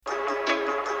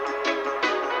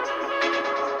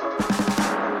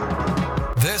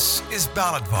This is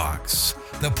Ballot Box,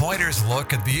 the Pointers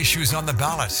look at the issues on the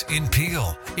ballot in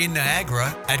Peel, in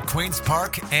Niagara, at Queen's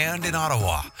Park, and in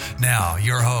Ottawa. Now,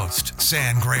 your host,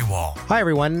 San Greywall. Hi,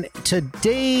 everyone.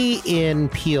 Today in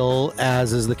Peel,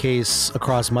 as is the case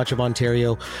across much of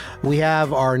Ontario, we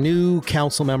have our new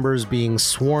council members being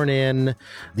sworn in,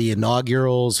 the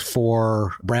inaugurals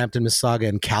for Brampton, Mississauga,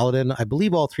 and Caledon. I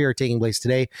believe all three are taking place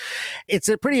today. It's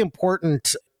a pretty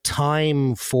important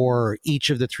time for each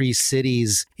of the three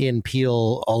cities in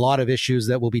Peel, a lot of issues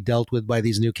that will be dealt with by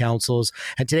these new councils.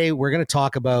 And today we're going to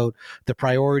talk about the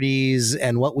priorities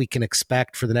and what we can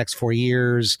expect for the next 4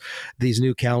 years, these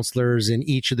new councillors in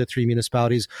each of the three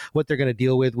municipalities, what they're going to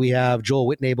deal with. We have Joel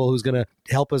Whitnable, who's going to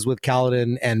help us with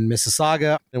Caledon and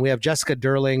Mississauga. And we have Jessica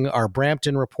Durling, our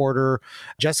Brampton reporter.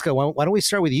 Jessica, why don't we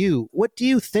start with you? What do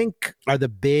you think are the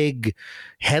big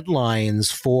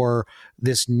headlines for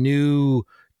this new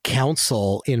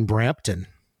council in Brampton?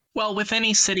 Well, with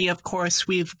any city, of course,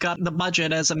 we've got the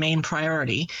budget as a main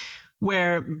priority,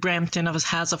 where Brampton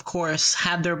has, of course,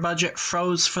 had their budget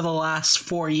froze for the last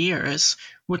 4 years,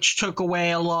 which took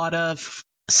away a lot of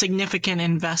significant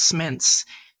investments,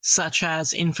 such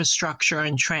as infrastructure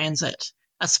and transit,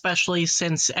 especially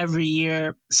since every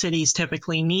year cities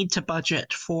typically need to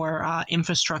budget for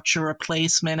infrastructure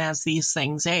replacement as these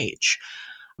things age.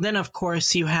 Then, of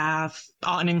course, you have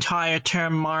an entire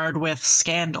term marred with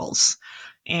scandals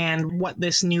and what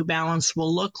this new balance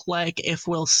will look like, if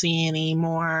we'll see any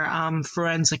more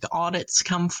forensic audits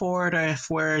come forward, or if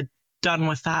we're done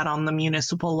with that on the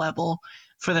municipal level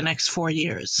for the next 4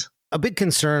 years. A big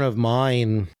concern of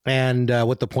mine and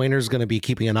what the Pointer's going to be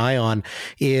keeping an eye on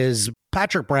is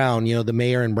Patrick Brown, the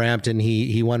mayor in Brampton.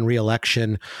 He won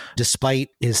re-election despite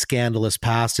his scandalous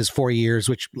past, his 4 years,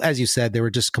 which, as you said, they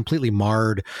were just completely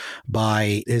marred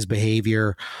by his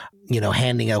behavior,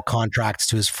 handing out contracts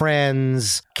to his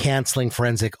friends, canceling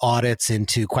forensic audits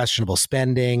into questionable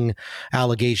spending,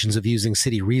 allegations of using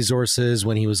city resources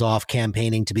when he was off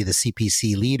campaigning to be the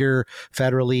CPC leader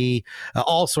federally,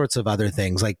 all sorts of other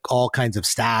things, like all kinds of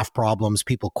staff problems,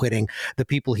 people quitting, the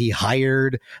people he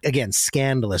hired. Again,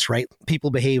 scandalous, right?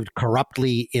 People behaved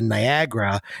corruptly in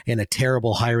Niagara in a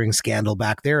terrible hiring scandal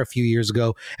back there a few years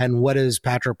ago. And what does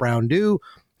Patrick Brown do?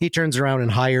 He turns around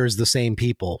and hires the same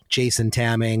people, Jason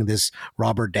Tamming, this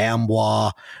Robert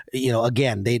Dambois.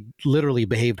 Again, they literally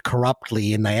behaved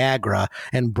corruptly in Niagara,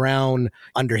 and Brown,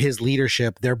 under his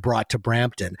leadership, they're brought to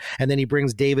Brampton. And then he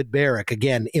brings David Barrick,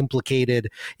 again, implicated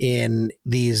in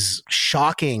these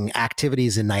shocking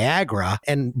activities in Niagara.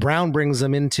 And Brown brings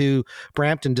them into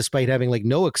Brampton despite having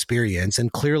no experience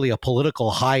and clearly a political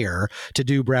hire to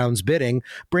do Brown's bidding,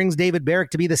 brings David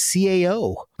Barrick to be the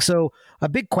CAO. So a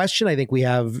big question I think we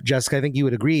have, Jessica, I think you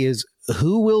would agree, is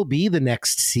who will be the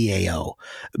next CAO?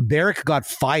 Barrick got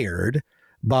fired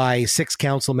by 6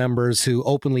 council members who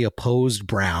openly opposed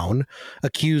Brown,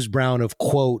 accused Brown of,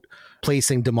 quote,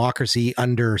 placing democracy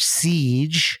under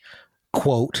siege.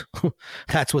 Quote,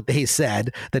 that's what they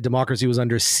said, that democracy was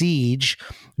under siege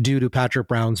due to Patrick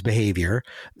Brown's behavior.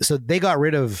 So they got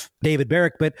rid of David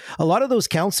Barrick, but a lot of those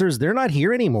councillors, they're not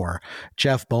here anymore.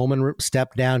 Jeff Bowman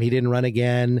stepped down. He didn't run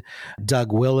again.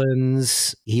 Doug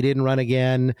Willens, he didn't run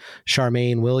again.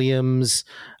 Charmaine Williams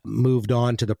moved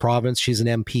on to the province. She's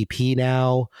an MPP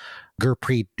now.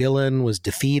 Gurpreet Dillon was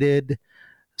defeated.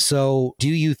 So do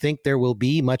you think there will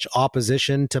be much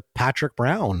opposition to Patrick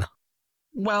Brown?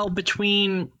 Well,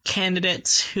 between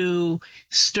candidates who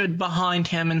stood behind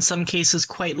him, in some cases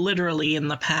quite literally in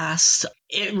the past,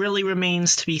 it really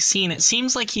remains to be seen. It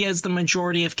seems like he has the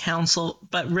majority of council,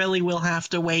 but really we'll have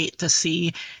to wait to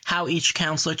see how each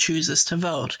councillor chooses to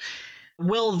vote.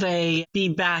 Will they be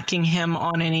backing him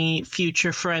on any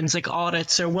future forensic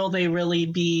audits, or will they really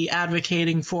be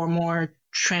advocating for a more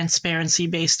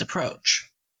transparency-based approach?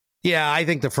 Yeah, I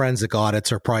think the forensic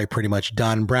audits are probably pretty much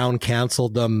done. Brown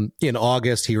canceled them in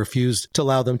August. He refused to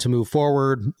allow them to move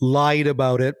forward, lied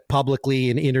about it publicly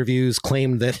in interviews,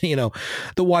 claimed that,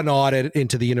 the one audit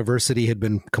into the university had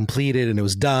been completed and it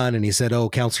was done. And he said,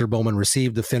 Councillor Bowman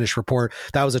received the finished report.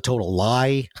 That was a total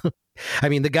lie. I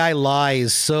mean, the guy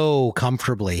lies so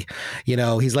comfortably.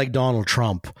 He's like Donald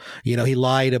Trump. He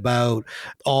lied about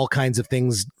all kinds of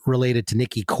things related to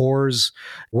Nikki Kaur's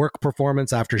work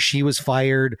performance after she was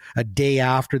fired. A day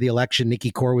after the election,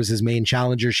 Nikki Kaur was his main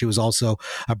challenger. She was also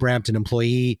a Brampton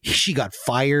employee. She got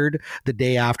fired the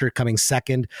day after coming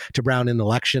second to Brown in the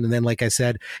election. And then, like I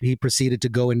said, he proceeded to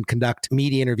go and conduct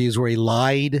media interviews where he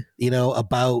lied,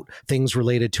 about things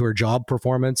related to her job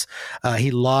performance.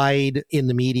 He lied in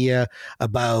the media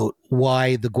about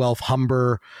why the Guelph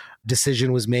Humber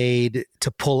decision was made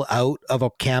to pull out of a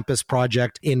campus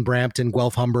project in Brampton,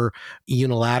 Guelph Humber,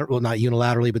 not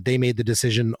unilaterally, but they made the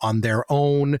decision on their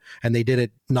own, and they did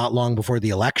it not long before the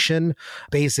election,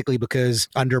 basically because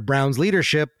under Brown's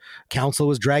leadership, council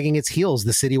was dragging its heels.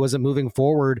 The city wasn't moving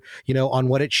forward, on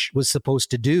what it was supposed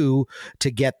to do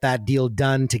to get that deal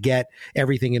done, to get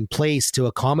everything in place to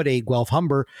accommodate Guelph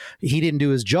Humber. He didn't do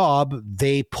his job.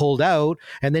 They pulled out,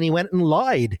 and then he went and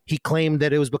lied. He claimed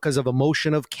that it was because of a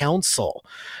motion of council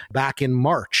back in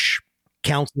March.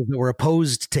 Councils that were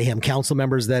opposed to him, council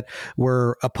members that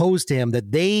were opposed to him,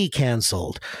 that they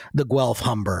canceled the Guelph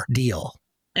Humber deal.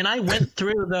 And I went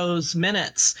through those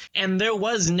minutes, and there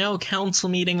was no council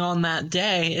meeting on that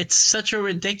day. It's such a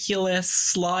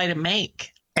ridiculous lie to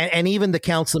make. And even the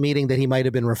council meeting that he might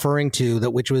have been referring to,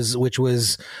 which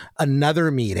was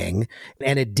another meeting,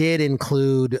 and it did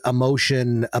include a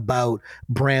motion about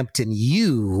Brampton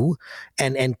U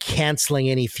and canceling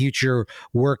any future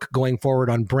work going forward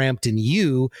on Brampton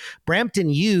U. Brampton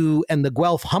U and the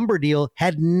Guelph Humber deal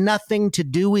had nothing to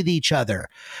do with each other.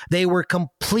 They were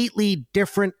completely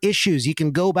different issues. You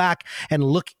can go back and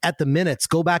look at the minutes,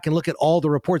 go back and look at all the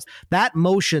reports. That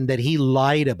motion that he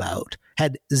lied about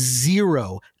had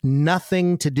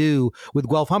nothing to do with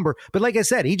Guelph Humber. But like I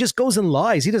said, he just goes and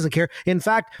lies. He doesn't care. In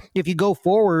fact, if you go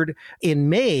forward in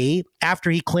May,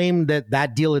 after he claimed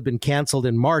that deal had been canceled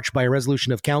in March by a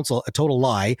resolution of council, a total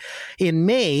lie, in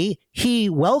May, he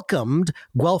welcomed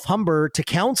Guelph Humber to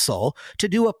council to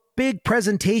do a big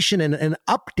presentation and an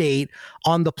update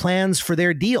on the plans for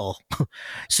their deal.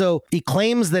 So he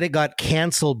claims that it got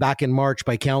canceled back in March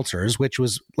by councillors, which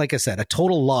was, like I said, a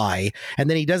total lie. And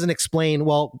then he doesn't explain,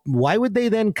 well, why would they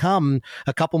then come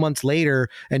a couple months later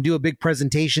and do a big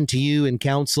presentation to you in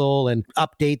council and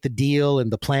update the deal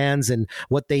and the plans and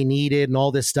what they needed and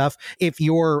all this stuff if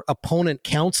your opponent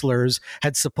councillors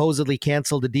had supposedly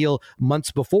canceled the deal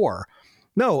months before?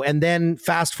 No. And then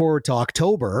fast forward to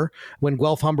October when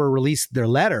Guelph Humber released their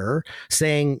letter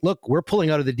saying, look, we're pulling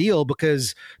out of the deal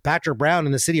because Patrick Brown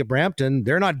and the city of Brampton,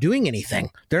 they're not doing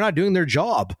anything. They're not doing their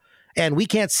job. And we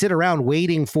can't sit around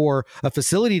waiting for a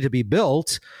facility to be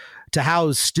built to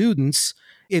house students.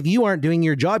 If you aren't doing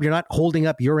your job, you're not holding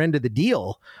up your end of the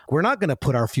deal. We're not going to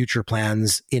put our future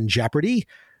plans in jeopardy.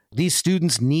 These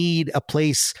students need a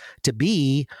place to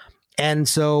be. And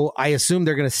so I assume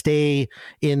they're going to stay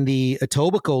in the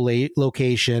Etobicoke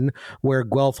location where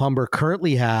Guelph Humber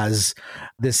currently has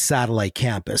this satellite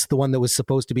campus, the one that was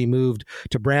supposed to be moved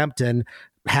to Brampton.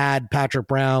 Had Patrick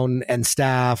Brown and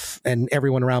staff and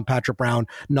everyone around Patrick Brown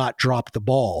not dropped the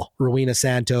ball. Rowena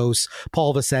Santos,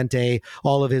 Paul Vicente,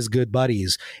 all of his good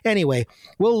buddies. Anyway,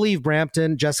 we'll leave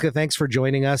Brampton. Jessica, thanks for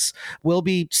joining us. We'll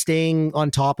be staying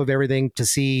on top of everything to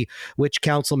see which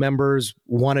council members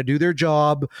want to do their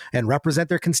job and represent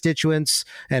their constituents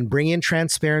and bring in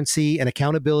transparency and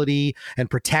accountability and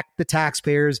protect the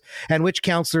taxpayers, and which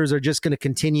councillors are just going to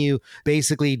continue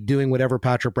basically doing whatever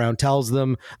Patrick Brown tells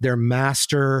them. They're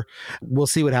master. We'll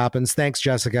see what happens. Thanks,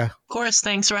 Jessica. Of course.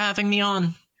 Thanks for having me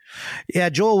on. Yeah,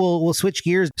 Joel, we'll switch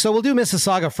gears. So we'll do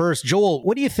Mississauga first. Joel,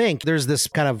 what do you think? There's this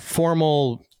kind of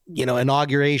formal,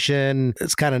 inauguration.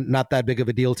 It's kind of not that big of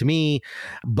a deal to me,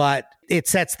 but it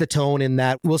sets the tone in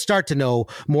that we'll start to know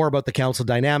more about the council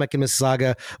dynamic in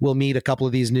Mississauga. We'll meet a couple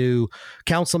of these new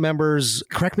council members.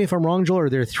 Correct me if I'm wrong, Joel, are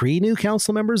there 3 new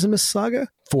council members in Mississauga?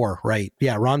 4, right?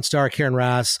 Yeah, Ron Starr, Karen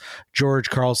Rass, George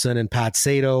Carlson, and Pat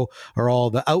Sato are all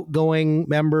the outgoing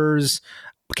members.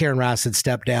 Karen Rass had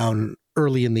stepped down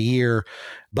early in the year,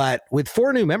 but with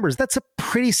 4 new members, that's a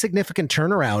pretty significant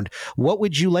turnaround. What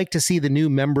would you like to see the new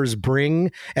members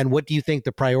bring, and what do you think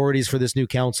the priorities for this new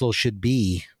council should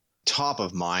be? Top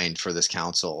of mind for this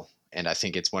council, and I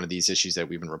think it's one of these issues that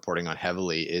we've been reporting on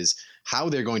heavily, is how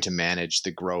they're going to manage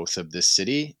the growth of this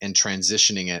city and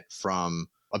transitioning it from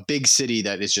a big city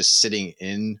that is just sitting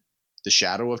in the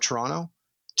shadow of Toronto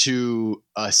to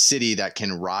a city that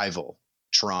can rival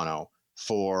Toronto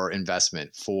for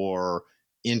investment, for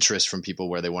interest from people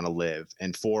where they want to live,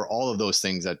 and for all of those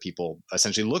things that people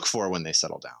essentially look for when they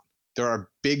settle down. There are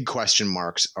big question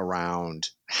marks around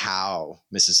how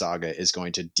Mississauga is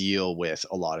going to deal with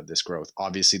a lot of this growth.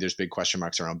 Obviously, there's big question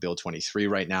marks around Bill 23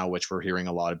 right now, which we're hearing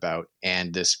a lot about,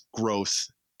 and this growth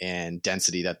and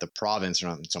density that the province, or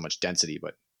not so much density,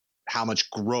 but how much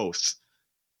growth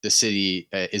the city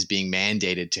is being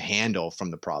mandated to handle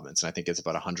from the province. And I think it's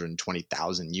about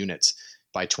 120,000 units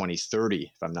by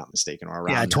 2030, if I'm not mistaken, or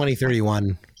around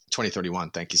 2031.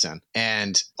 2031. Thank you, Sen.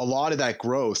 And a lot of that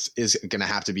growth is going to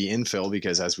have to be infill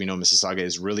because, as we know, Mississauga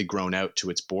is really grown out to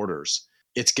its borders.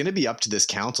 It's going to be up to this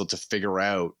council to figure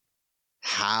out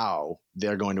how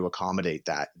they're going to accommodate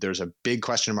that. There's a big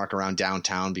question mark around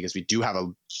downtown because we do have a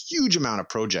huge amount of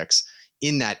projects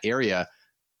in that area.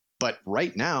 But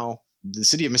right now, the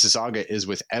city of Mississauga is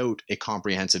without a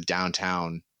comprehensive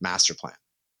downtown master plan.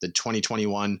 The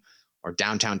 2021 or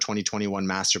downtown 2021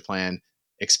 master plan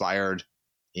expired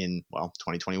in,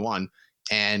 2021.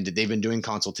 And they've been doing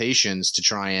consultations to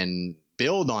try and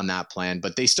build on that plan,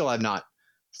 but they still have not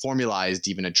formalized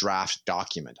even a draft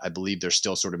document. I believe they're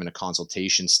still sort of in a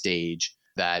consultation stage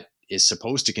that is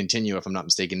supposed to continue, if I'm not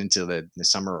mistaken, into the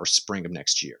summer or spring of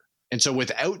next year. And so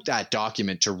without that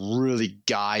document to really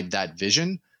guide that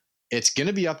vision, it's going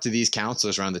to be up to these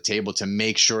councillors around the table to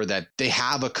make sure that they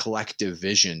have a collective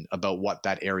vision about what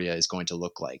that area is going to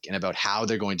look like and about how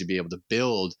they're going to be able to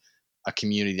build a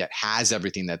community that has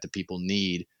everything that the people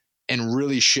need and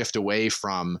really shift away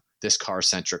from this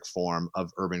car-centric form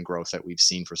of urban growth that we've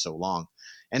seen for so long.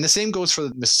 And the same goes for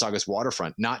Mississauga's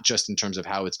waterfront, not just in terms of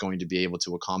how it's going to be able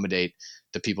to accommodate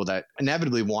the people that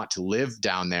inevitably want to live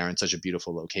down there in such a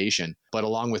beautiful location, but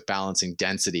along with balancing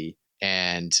density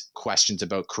and questions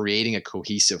about creating a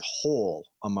cohesive whole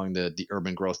among the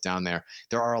urban growth down there.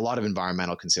 There are a lot of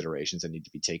environmental considerations that need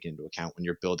to be taken into account when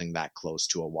you're building that close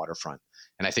to a waterfront.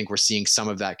 And I think we're seeing some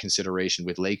of that consideration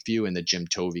with Lakeview and the Jim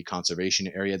Tovey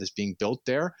conservation area that's being built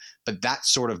there. But that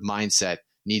sort of mindset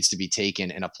needs to be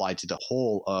taken and applied to the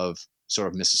whole of sort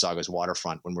of Mississauga's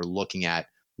waterfront when we're looking at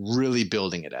really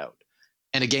building it out.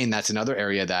 And again, that's another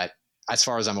area that, as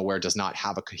far as I'm aware, does not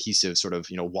have a cohesive sort of,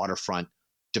 waterfront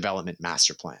development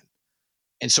master plan.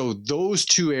 And so those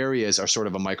two areas are sort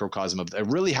of a microcosm of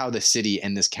really how the city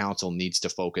and this council needs to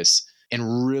focus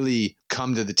and really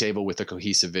come to the table with a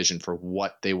cohesive vision for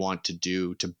what they want to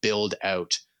do to build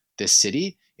out this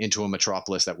city into a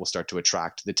metropolis that will start to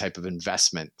attract the type of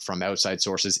investment from outside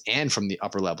sources and from the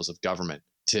upper levels of government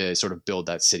to sort of build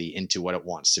that city into what it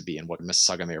wants to be and what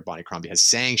Mississauga Mayor Bonnie Crombie has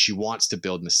saying she wants to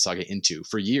build Mississauga into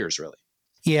for years, really.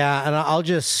 Yeah, and I'll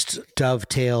just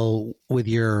dovetail with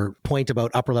your point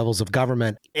about upper levels of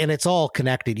government, and it's all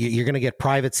connected. You're going to get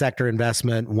private sector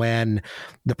investment when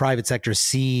the private sector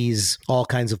sees all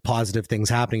kinds of positive things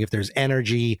happening. If there's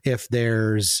energy, if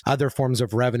there's other forms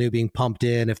of revenue being pumped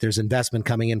in, if there's investment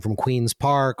coming in from Queen's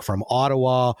Park, from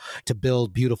Ottawa to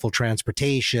build beautiful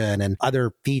transportation and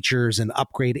other features and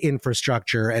upgrade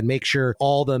infrastructure and make sure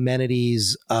all the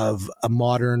amenities of a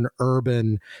modern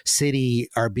urban city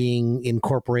are being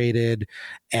incorporated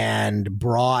and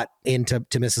brought into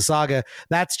Mississauga,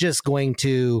 that's just going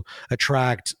to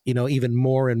attract, even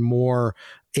more and more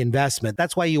investment.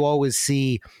 That's why you always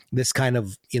see this kind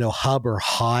of, hub or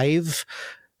hive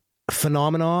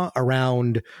phenomena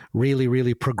around really,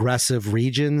 really progressive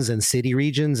regions and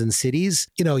cities.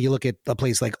 You look at a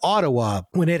place like Ottawa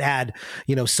when it had,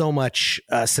 so much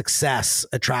success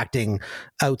attracting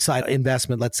outside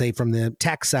investment, let's say from the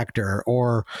tech sector,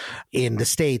 or in the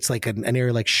States, like an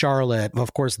area like Charlotte,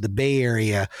 of course, the Bay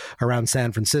Area around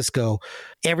San Francisco,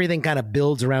 everything kind of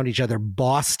builds around each other.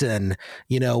 Boston,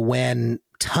 when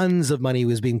tons of money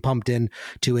was being pumped in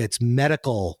to its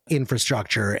medical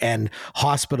infrastructure and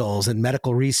hospitals and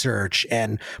medical research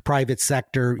and private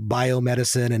sector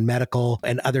biomedicine and medical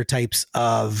and other types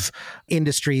of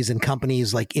industries and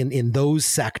companies like in those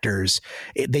sectors.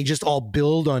 They just all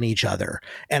build on each other.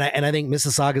 And I think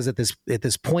Mississauga is at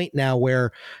this point now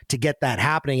where to get that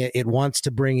happening, it wants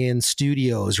to bring in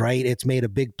studios, right? It's made a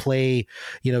big play,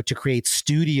 to create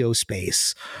studio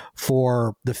space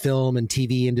for the film and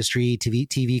TV industry,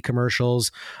 TV commercials.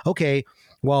 Okay,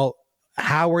 well,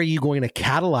 how are you going to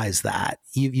catalyze that?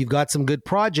 You've got some good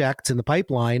projects in the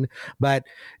pipeline, but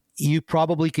you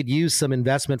probably could use some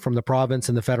investment from the province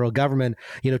and the federal government,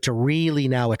 to really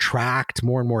now attract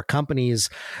more and more companies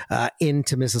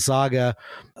into Mississauga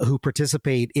who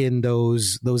participate in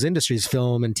those industries,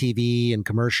 film and TV and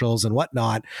commercials and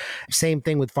whatnot. Same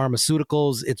thing with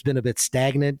pharmaceuticals. It's been a bit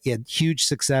stagnant. You had huge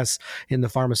success in the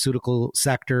pharmaceutical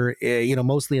sector,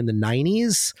 mostly in the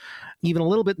 90s. Even a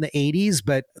little bit in the 80s,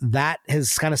 but that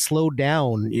has kind of slowed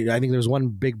down. I think there's one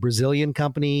big Brazilian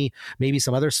company, maybe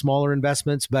some other smaller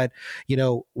investments, but,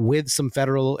 with some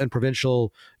federal and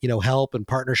provincial, help and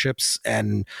partnerships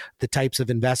and the types of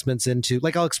investments into,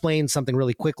 like, I'll explain something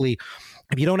really quickly.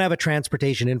 If you don't have a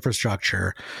transportation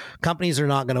infrastructure, companies are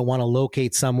not going to want to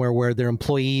locate somewhere where their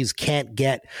employees can't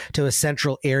get to a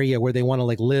central area where they want to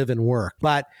live and work.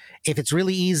 But if it's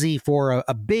really easy for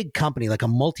a big company, like a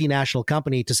multinational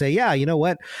company, to say, yeah, you know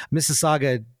what?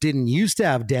 Mississauga didn't used to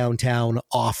have downtown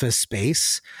office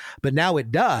space, but now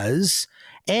it does.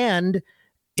 And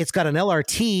It's got an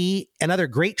LRT and other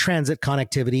great transit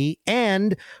connectivity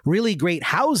and really great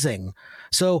housing.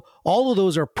 So all of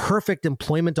those are perfect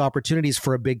employment opportunities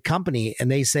for a big company. And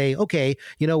they say, okay,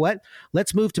 you know what?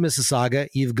 Let's move to Mississauga.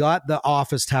 You've got the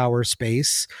office tower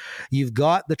space. You've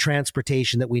got the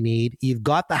transportation that we need. You've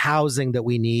got the housing that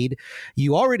we need.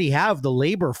 You already have the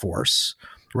labor force,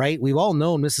 right? We've all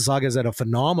known Mississauga is at a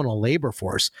phenomenal labor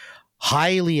force,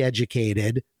 highly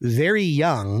educated, very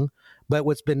young. But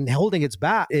what's been holding it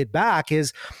back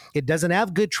is it doesn't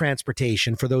have good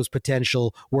transportation for those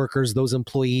potential workers, those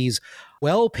employees,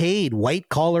 well-paid,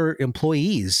 white-collar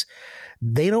employees.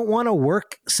 They don't want to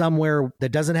work somewhere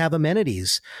that doesn't have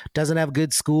amenities, doesn't have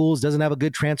good schools, doesn't have a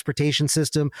good transportation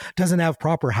system, doesn't have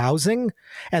proper housing.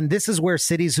 And this is where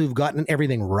cities who've gotten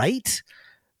everything right,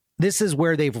 this is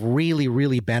where they've really,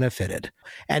 really benefited.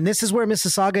 And this is where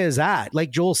Mississauga is at. Like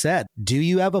Joel said, do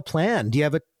you have a plan? Do you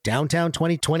have a downtown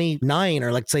 2029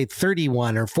 or let's say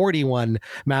 31 or 41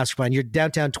 master plan? Your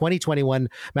downtown 2021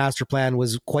 master plan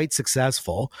was quite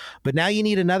successful, but now you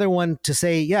need another one to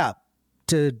say, yeah,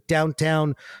 to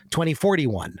downtown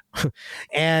 2041.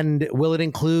 And will it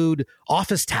include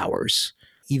office towers?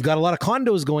 You've got a lot of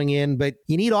condos going in, but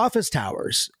you need office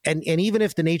towers. And even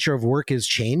if the nature of work is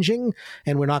changing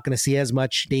and we're not going to see as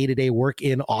much day-to-day work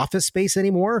in office space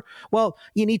anymore, well,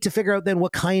 you need to figure out then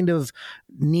what kind of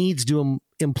needs do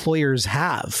employers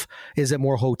have. Is it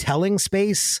more hoteling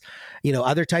space?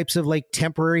 Other types of like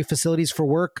temporary facilities for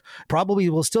work probably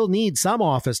will still need some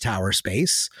office tower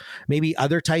space, maybe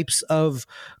other types of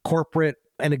corporate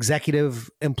and executive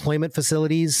employment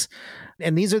facilities.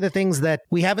 And these are the things that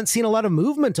we haven't seen a lot of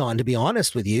movement on, to be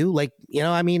honest with you. Like,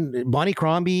 Bonnie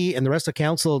Crombie and the rest of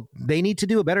council, they need to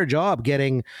do a better job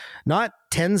getting not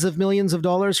tens of millions of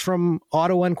dollars from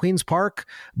Ottawa and Queen's Park,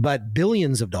 but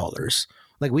billions of dollars.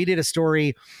 Like we did a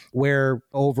story where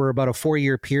over about a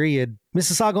 4-year period,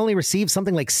 Mississauga only received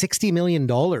something like $60 million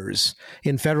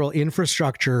in federal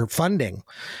infrastructure funding.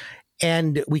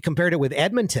 And we compared it with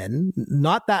Edmonton,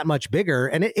 not that much bigger,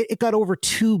 and it got over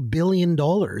 $2 billion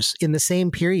in the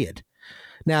same period.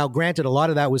 Now, granted, a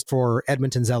lot of that was for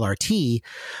Edmonton's LRT,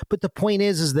 but the point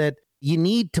is that you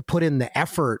need to put in the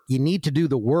effort. You need to do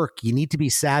the work. You need to be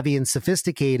savvy and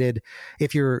sophisticated.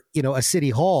 If you're, a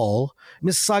city hall,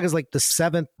 Mississauga is like the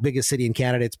 7th biggest city in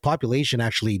Canada. Its population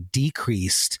actually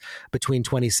decreased between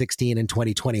 2016 and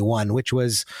 2021, which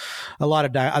was a lot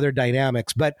of other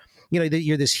dynamics. But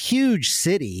you're this huge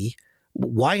city.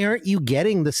 Why aren't you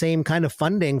getting the same kind of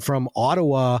funding from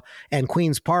Ottawa and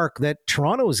Queen's Park that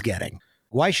Toronto's getting?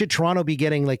 Why should Toronto be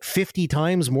getting like 50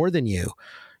 times more than you?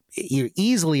 You're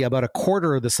easily about a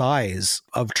quarter of the size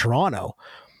of Toronto.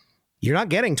 You're not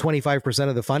getting 25%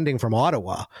 of the funding from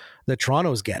Ottawa that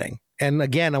Toronto's getting. And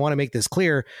again, I want to make this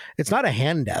clear. It's not a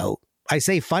handout. I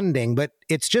say funding, but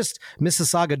it's just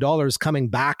Mississauga dollars coming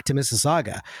back to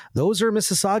Mississauga. Those are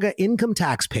Mississauga income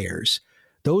taxpayers.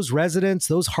 Those residents,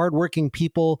 those hardworking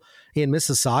people in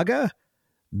Mississauga,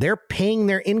 they're paying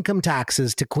their income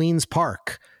taxes to Queen's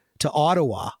Park, to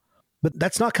Ottawa. But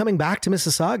that's not coming back to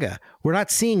Mississauga. We're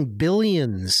not seeing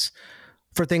billions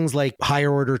for things like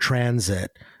higher order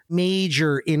transit,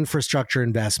 major infrastructure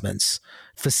investments,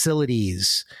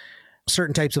 facilities,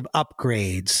 certain types of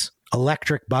upgrades,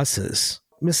 electric buses.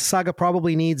 Mississauga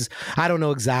probably needs, I don't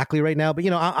know exactly right now, but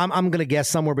I'm going to guess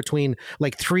somewhere between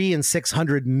like $300 and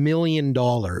 $600 million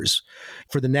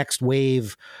for the next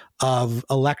wave of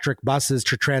electric buses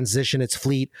to transition its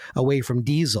fleet away from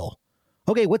diesel.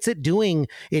 Okay, what's it doing?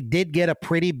 It did get a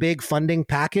pretty big funding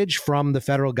package from the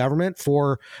federal government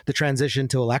for the transition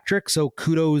to electric. So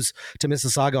kudos to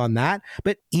Mississauga on that.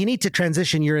 But you need to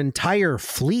transition your entire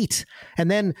fleet, and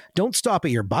then don't stop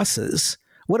at your buses.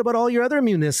 What about all your other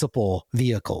municipal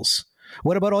vehicles?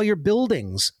 What about all your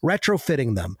buildings,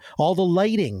 retrofitting them, all the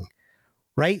lighting,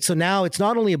 right? So now it's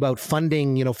not only about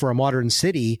funding, for a modern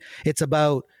city, it's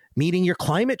about meeting your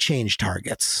climate change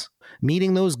targets,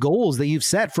 meeting those goals that you've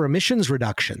set for emissions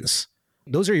reductions.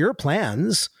 Those are your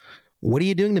plans. What are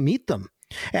you doing to meet them?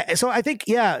 So I think,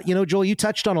 Joel, you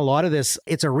touched on a lot of this.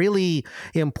 It's a really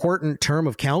important term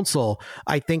of council,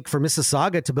 I think, for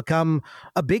Mississauga to become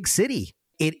a big city.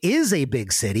 It is a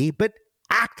big city, but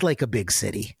act like a big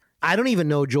city. I don't even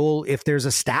know, Joel, if there's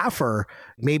a staffer,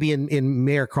 maybe in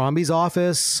Mayor Crombie's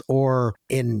office or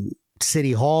in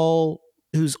City Hall,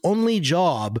 whose only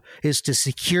job is to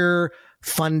secure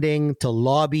funding, to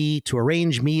lobby, to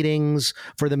arrange meetings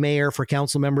for the mayor, for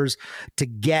council members, to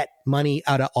get money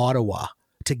out of Ottawa,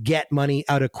 to get money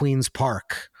out of Queen's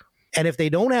Park. And if they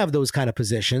don't have those kind of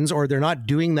positions, or they're not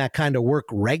doing that kind of work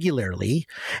regularly,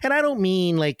 and I don't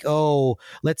mean like, oh,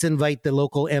 let's invite the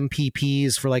local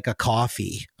MPPs for like a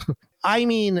coffee. I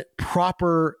mean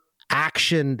proper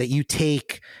action that you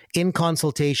take in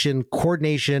consultation,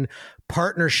 coordination,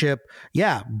 partnership.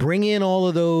 Yeah, bring in all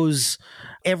of those.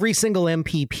 Every single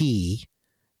MPP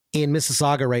in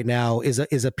Mississauga right now is a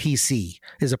PC,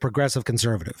 is a progressive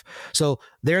conservative. So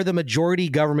they're the majority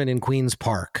government in Queen's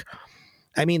Park.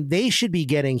 I mean, they should be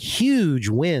getting huge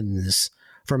wins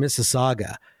for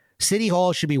Mississauga. City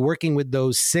Hall should be working with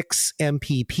those 6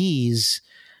 MPPs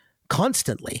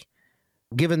constantly,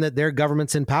 given that their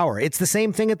government's in power. It's the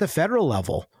same thing at the federal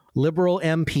level. Liberal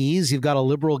MPs, you've got a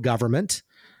liberal government.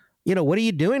 You know, what are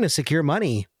you doing to secure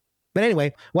money? But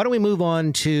anyway, why don't we move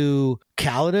on to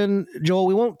Caledon? Joel,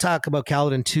 we won't talk about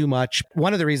Caledon too much.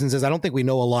 One of the reasons is I don't think we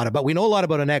know a lot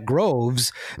about Annette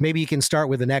Groves. Maybe you can start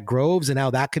with Annette Groves and how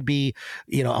that could be,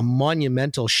 you know, a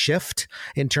monumental shift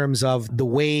in terms of the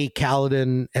way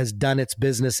Caledon has done its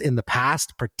business in the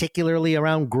past, particularly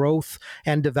around growth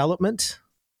and development.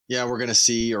 Yeah, we're going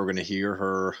to hear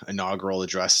her inaugural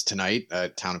address tonight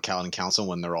at Town of Caledon Council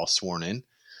when they're all sworn in.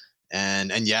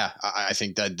 And yeah, I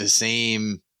think that the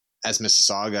same as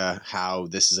Mississauga, how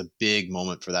this is a big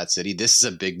moment for that city. This is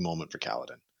a big moment for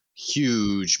Caledon.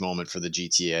 Huge moment for the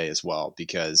GTA as well,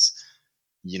 because,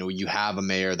 you know, you have a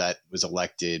mayor that was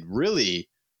elected really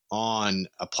on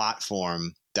a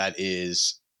platform that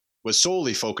was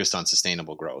solely focused on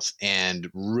sustainable growth and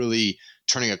really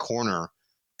turning a corner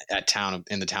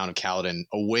in the town of Caledon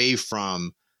away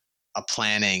from a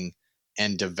planning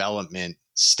and development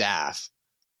staff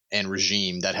and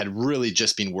regime that had really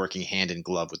just been working hand in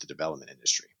glove with the development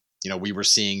industry. You know, we were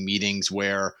seeing meetings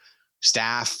where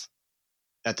staff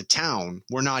at the town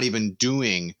were not even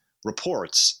doing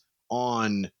reports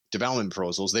on development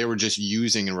proposals. They were just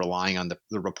using and relying on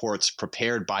the reports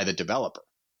prepared by the developer,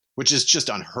 which is just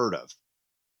unheard of.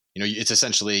 You know, it's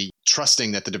essentially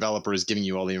trusting that the developer is giving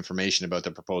you all the information about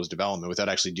the proposed development without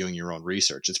actually doing your own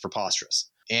research. It's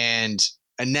preposterous. And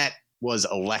Annette was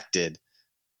elected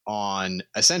on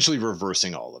essentially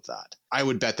reversing all of that. I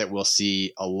would bet that we'll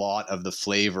see a lot of the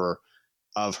flavor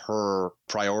of her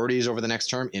priorities over the next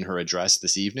term in her address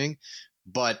this evening.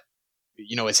 But,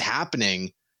 you know, it's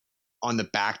happening on the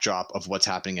backdrop of what's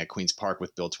happening at Queen's Park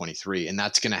with Bill 23. And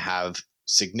that's going to have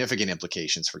significant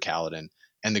implications for Caledon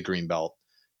and the Greenbelt,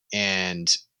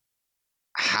 and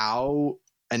how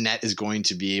Annette is going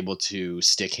to be able to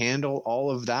stick handle all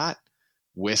of that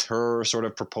with her sort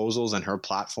of proposals and her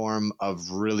platform of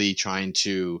really trying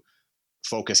to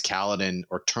focus Caledon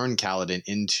or turn Caledon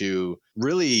into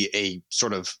really a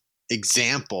sort of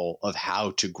example of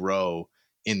how to grow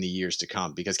in the years to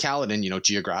come. Because Caledon, you know,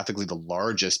 geographically the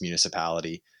largest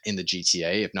municipality in the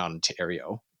GTA, if not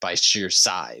Ontario, by sheer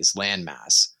size,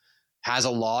 landmass, has a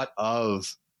lot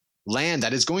of land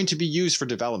that is going to be used for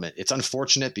development. It's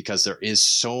unfortunate because there is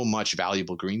so much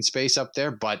valuable green space up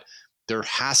there, but there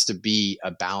has to be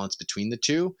a balance between the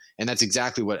two. And that's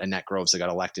exactly what Annette Groves got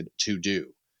elected to do,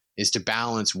 is to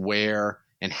balance where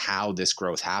and how this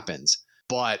growth happens.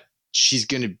 But she's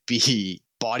going to be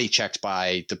body checked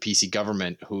by the PC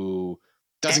government, who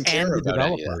doesn't care about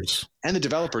developers. And the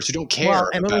developers who don't care. Well,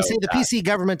 and when we say the PC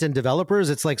government and developers,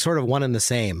 it's like sort of one and the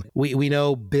same. We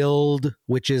know BUILD,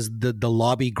 which is the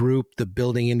lobby group, the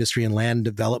Building Industry and Land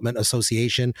Development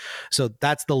Association. So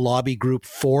that's the lobby group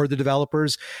for the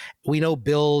developers. We know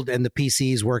BUILD and the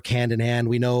PCs work hand in hand.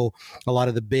 We know a lot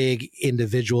of the big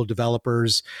individual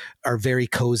developers are very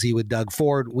cozy with Doug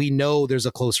Ford. We know there's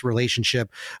a close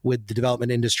relationship with the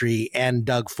development industry and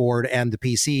Doug Ford and the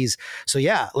PCs. So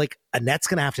yeah, like Annette's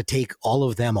going to have to take all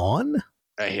of them on.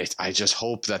 I just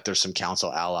hope that there's some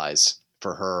council allies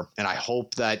for her. And I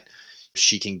hope that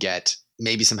she can get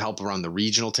maybe some help around the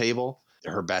regional table.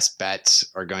 Her best bets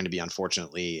are going to be,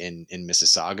 unfortunately, in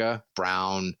Mississauga.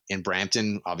 Brown in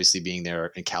Brampton, obviously being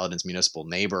there and Caledon's municipal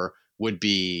neighbor, would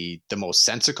be the most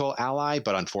sensical ally.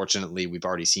 But unfortunately, we've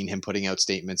already seen him putting out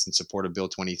statements in support of Bill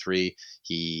 23.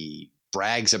 He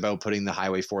brags about putting the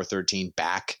Highway 413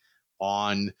 back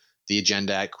on the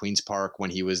agenda at Queen's Park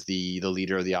when he was the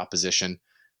leader of the opposition.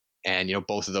 And, you know,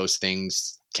 both of those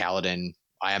things, Caledon,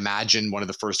 I imagine one of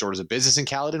the first orders of business in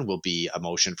Caledon will be a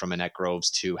motion from Annette Groves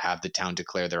to have the town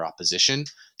declare their opposition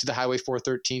to the Highway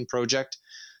 413 project.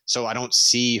 So I don't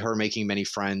see her making many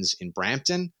friends in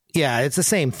Brampton. Yeah, it's the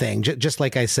same thing. Just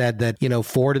like I said, that, you know,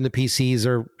 Ford and the PCs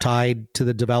are tied to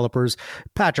the developers.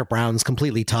 Patrick Brown's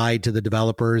completely tied to the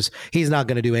developers. He's not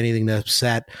going to do anything to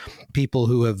upset people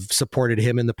who have supported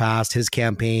him in the past, his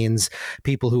campaigns,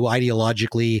 people who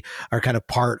ideologically are kind of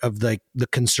part of the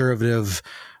conservative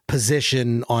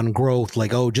position on growth,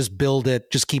 like, oh, just build it,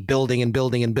 just keep building and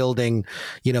building and building.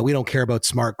 You know, we don't care about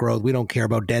smart growth. We don't care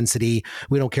about density.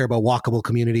 We don't care about walkable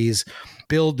communities.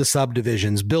 Build the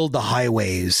subdivisions, build the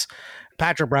highways.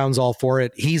 Patrick Brown's all for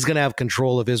it. He's going to have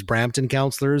control of his Brampton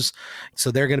councillors. So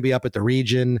they're going to be up at the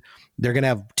region. They're going to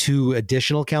have 2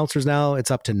 additional councillors now. It's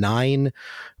up to 9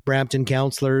 Brampton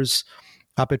councillors.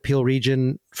 Up at Peel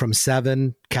Region from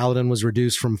 7. Caledon was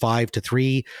reduced from 5 to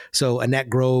 3. So Annette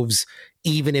Groves,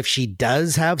 even if she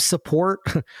does have support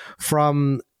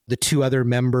from the 2 other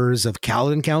members of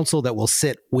Caledon Council that will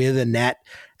sit with Annette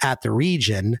at the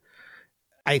region,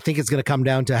 I think it's going to come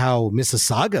down to how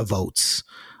Mississauga votes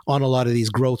on a lot of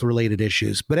these growth-related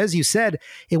issues. But as you said,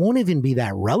 it won't even be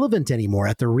that relevant anymore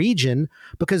at the region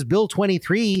because Bill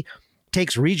 23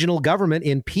 takes regional government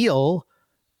in Peel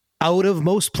out of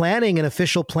most planning and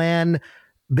official plan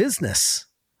business.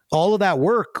 All of that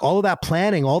work, all of that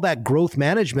planning, all that growth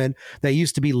management that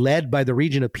used to be led by the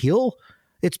region of Peel,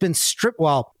 it's been stripped.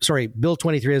 Well, sorry, Bill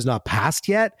 23 has not passed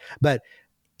yet, but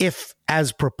if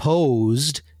as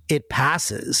proposed, it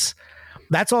passes,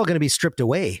 that's all going to be stripped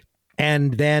away.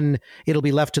 And then it'll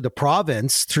be left to the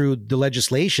province through the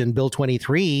legislation, Bill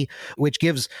 23, which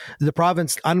gives the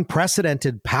province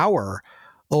unprecedented power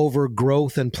over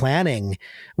growth and planning,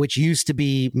 which used to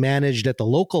be managed at the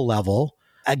local level.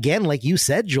 Again, like you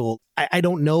said, Joel, I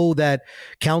don't know that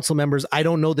council members, I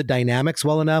don't know the dynamics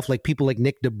well enough. Like people like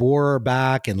Nick DeBoer are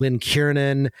back and Lynn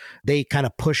Kiernan, they kind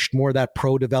of pushed more of that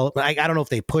pro-development. I don't know if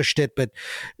they pushed it, but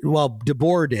well,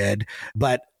 DeBoer did.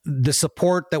 But the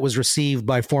support that was received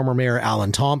by former Mayor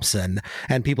Alan Thompson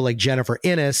and people like Jennifer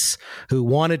Innes, who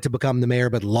wanted to become the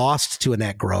mayor but lost to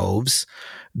Annette Groves,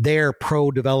 their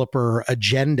pro-developer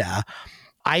agenda,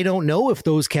 I don't know if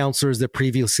those councillors that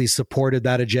previously supported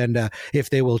that agenda, if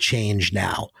they will change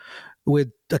now. With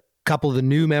a couple of the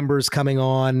new members coming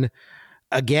on,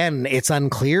 again, it's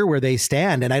unclear where they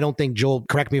stand. And I don't think, Joel,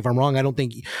 correct me if I'm wrong, I don't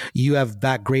think you have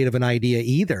that great of an idea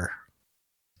either.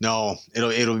 No,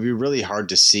 it'll be really hard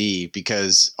to see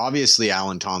because obviously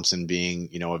Alan Thompson being,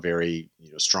 a very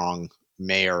strong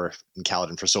mayor in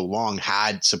Caledon for so long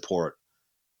had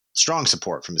strong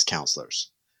support from his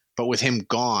councillors. But with him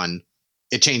gone,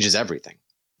 it changes everything.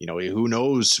 Who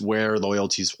knows where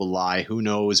loyalties will lie? Who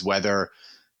knows whether,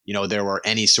 there were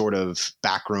any sort of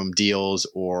backroom deals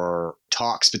or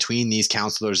talks between these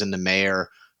councillors and the mayor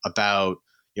about,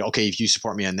 okay, if you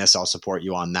support me on this, I'll support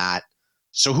you on that.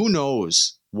 So who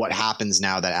knows what happens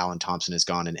now that Alan Thompson is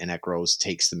gone and Annette Groves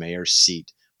takes the mayor's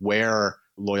seat, where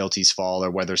loyalties fall or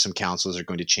whether some councillors are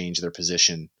going to change their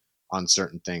position on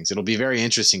certain things. It'll be very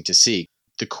interesting to see.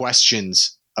 The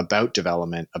questions about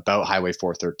development, about Highway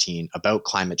 413, about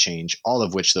climate change, all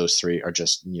of which those 3 are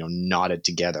just, knotted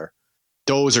together.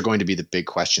 Those are going to be the big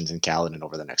questions in Caledon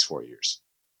over the next 4 years.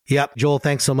 Yep. Joel,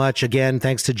 thanks so much. Again,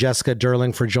 thanks to Jessica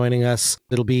Durling for joining us.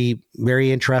 It'll be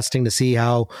very interesting to see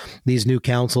how these new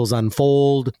councils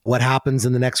unfold, what happens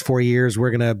in the next 4 years.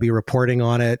 We're going to be reporting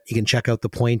on it. You can check out the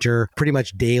Pointer pretty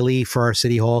much daily for our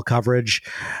City Hall coverage.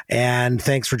 And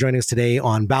thanks for joining us today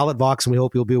on Ballot Vox, and we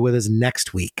hope you'll be with us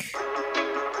next week.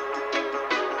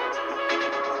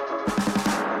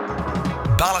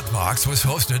 Ballot Vox was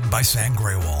hosted by Sam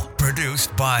Graywall,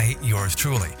 produced by yours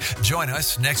truly. Join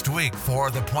us next week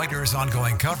for the Pointer's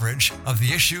ongoing coverage of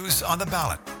the issues on the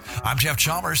ballot. I'm Jeff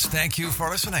Chalmers. Thank you for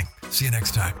listening. See you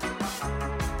next time.